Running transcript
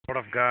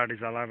Word of God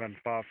is alive and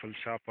powerful,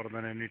 sharper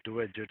than any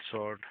two-edged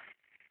sword,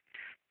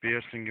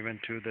 piercing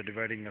even to the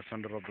dividing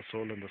asunder of the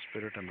soul and the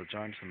spirit and the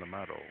joints and the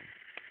marrow.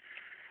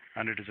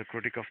 And it is a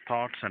critic of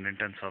thoughts and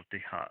intents of the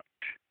heart.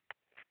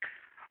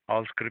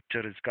 All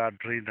scripture is God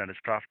breathed and is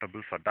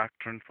profitable for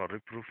doctrine, for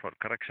reproof, for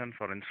correction,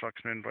 for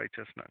instruction in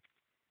righteousness,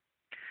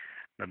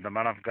 that the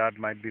man of God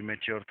might be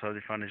mature, thoroughly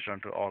furnished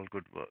unto all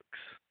good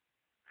works.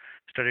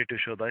 Study to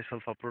show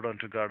thyself approved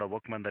unto God, a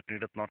workman that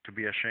needeth not to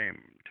be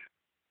ashamed,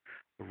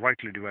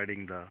 rightly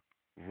dividing the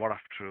word of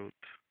truth,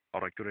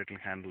 or accurately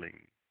handling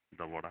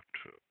the word of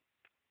truth.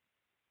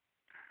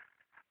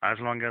 As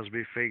long as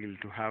we fail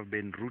to have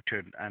been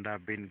rooted and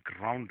have been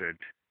grounded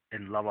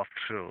in love of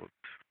truth,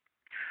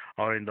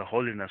 or in the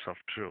holiness of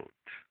truth,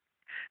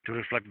 to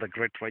reflect the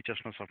great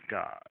righteousness of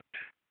God,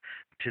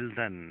 till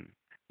then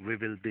we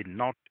will be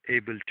not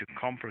able to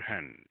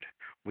comprehend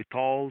with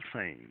all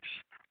saints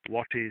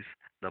what is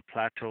the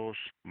platos,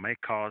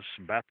 makos,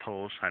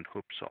 bathos, and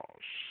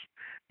hupsos.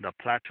 The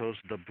platos,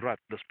 the breath,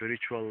 the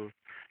spiritual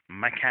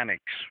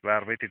mechanics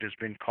wherewith it has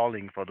been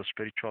calling for the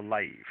spiritual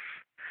life.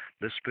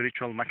 The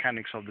spiritual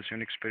mechanics of this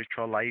unique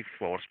spiritual life,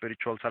 or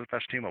spiritual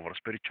self-esteem, or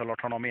spiritual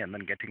autonomy, and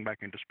then getting back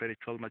into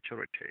spiritual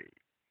maturity.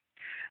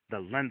 The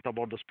length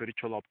about the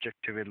spiritual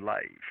objective in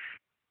life,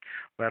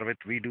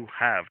 wherewith we do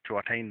have to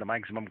attain the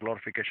maximum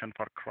glorification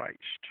for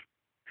Christ.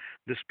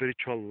 The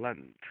spiritual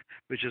length,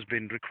 which has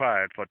been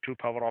required for two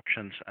power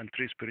options and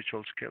three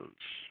spiritual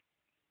skills,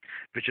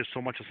 which is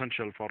so much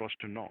essential for us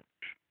to note.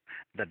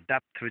 The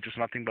depth, which is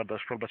nothing but the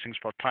scroll blessings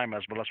for time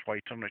as well as for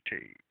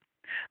eternity.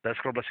 The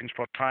scroll blessings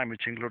for time,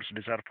 which includes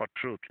desire for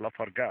truth, love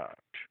for God,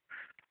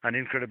 an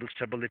incredible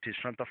stability,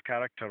 strength of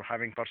character,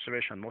 having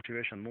perseverance,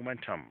 motivation,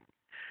 momentum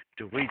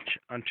to reach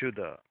unto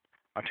the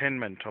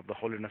attainment of the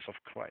holiness of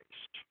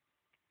Christ.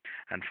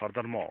 And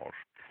furthermore,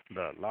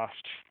 the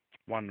last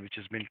one, which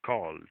has been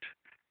called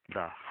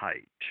the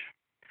height.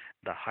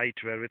 The height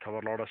wherewith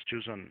our Lord has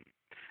chosen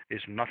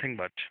is nothing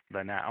but the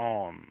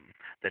naon,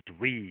 that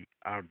we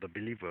are the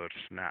believers,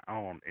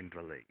 naon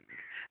indwelling.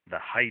 The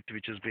height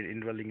which has been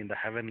indwelling in the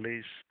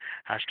heavenlies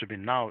has to be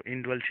now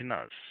indwelt in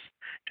us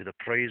to the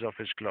praise of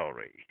His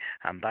glory.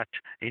 And that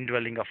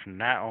indwelling of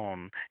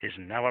naon is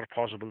never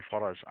possible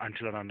for us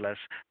until and unless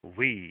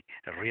we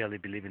really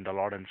believe in the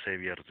Lord and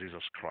Savior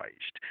Jesus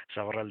Christ.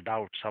 Several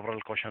doubts, several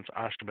questions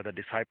asked by the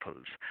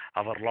disciples,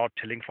 our Lord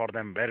telling for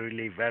them,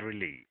 verily,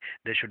 verily,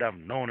 they should have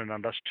known and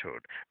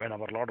understood. When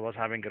our Lord was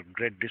having a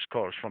great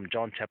discourse from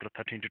John chapter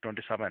 13 to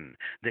 27,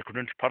 they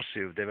couldn't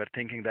perceive. They were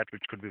thinking that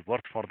which could be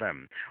worth for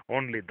them,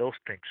 only those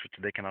things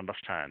which they can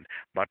understand.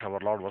 But our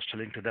Lord was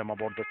telling to them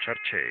about the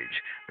church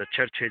age. The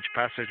church age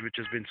passage, which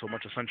has been so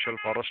much essential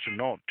for us to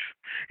note,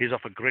 is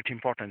of a great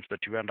importance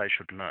that you and I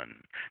should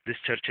learn. This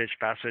church age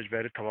passage,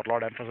 wherewith our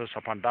Lord emphasizes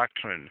upon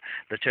doctrine,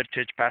 the church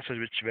age passage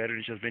which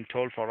has been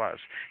told for us,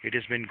 it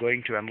has been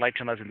going to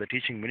enlighten us in the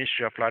teaching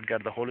ministry of Lord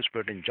God the Holy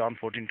Spirit in John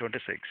 14:26.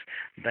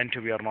 Then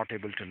too we are not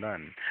able to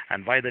learn.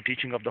 And why the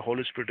teaching of the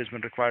Holy Spirit has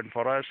been required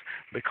for us?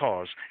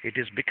 Because it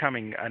is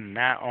becoming a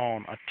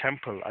naon, a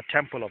temple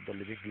of the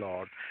living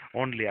Lord,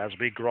 only as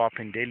we grow up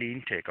in daily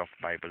intake of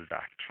Bible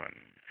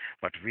doctrine.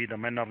 But we, the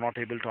men, are not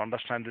able to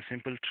understand the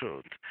simple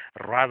truth,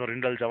 rather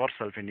indulge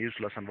ourselves in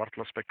useless and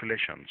worthless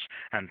speculations,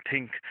 and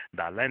think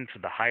the length,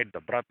 the height, the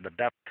breadth, the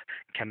depth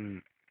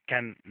can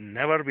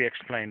never be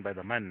explained by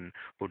the men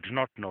who do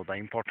not know the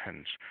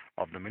importance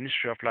of the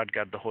ministry of Lord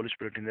God, the Holy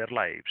Spirit in their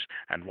lives,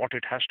 and what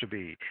it has to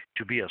be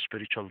a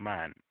spiritual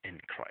man in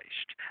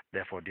Christ.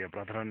 Therefore, dear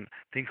brethren,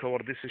 think over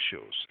these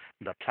issues,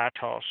 the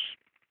platos,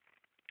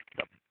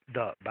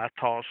 the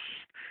bathos,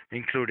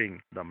 including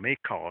the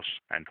makos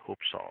and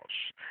hupsos.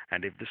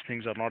 And if these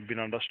things are not been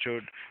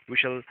understood, we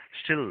shall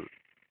still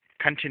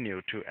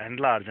continue to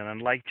enlarge and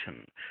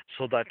enlighten,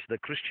 so that the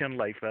Christian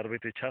life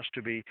wherewith it has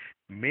to be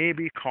may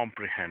be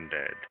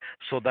comprehended,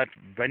 so that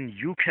when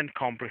you can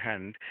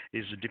comprehend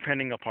is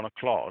depending upon a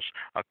clause.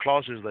 A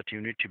clause is that you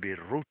need to be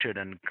rooted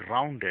and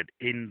grounded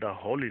in the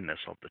holiness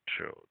of the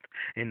truth,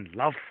 in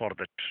love for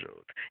the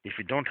truth. If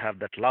you don't have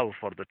that love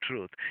for the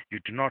truth, you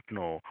do not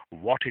know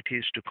what it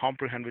is to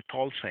comprehend with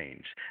all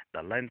saints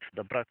the length,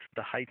 the breadth,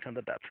 the height, and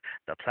the depth,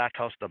 the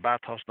platos, the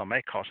bathos, the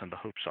makos, and the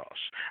hupsos.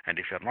 And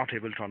if you're not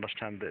able to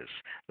understand this,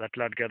 let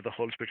Lord get the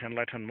Holy Spirit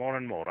enlighten more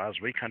and more as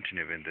we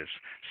continue in this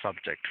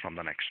subject from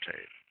the next day.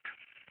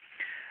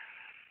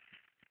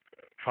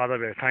 Father,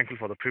 we are thankful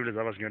for the privilege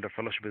of us given to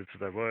fellowship with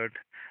the word.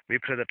 We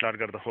pray that Lord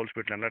God, the Holy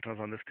Spirit enlighten us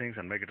on these things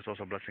and make it a source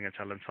of blessing and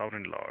challenge,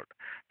 sovereign Lord.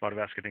 For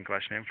we ask it in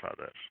Christ's name,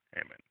 Father.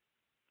 Amen.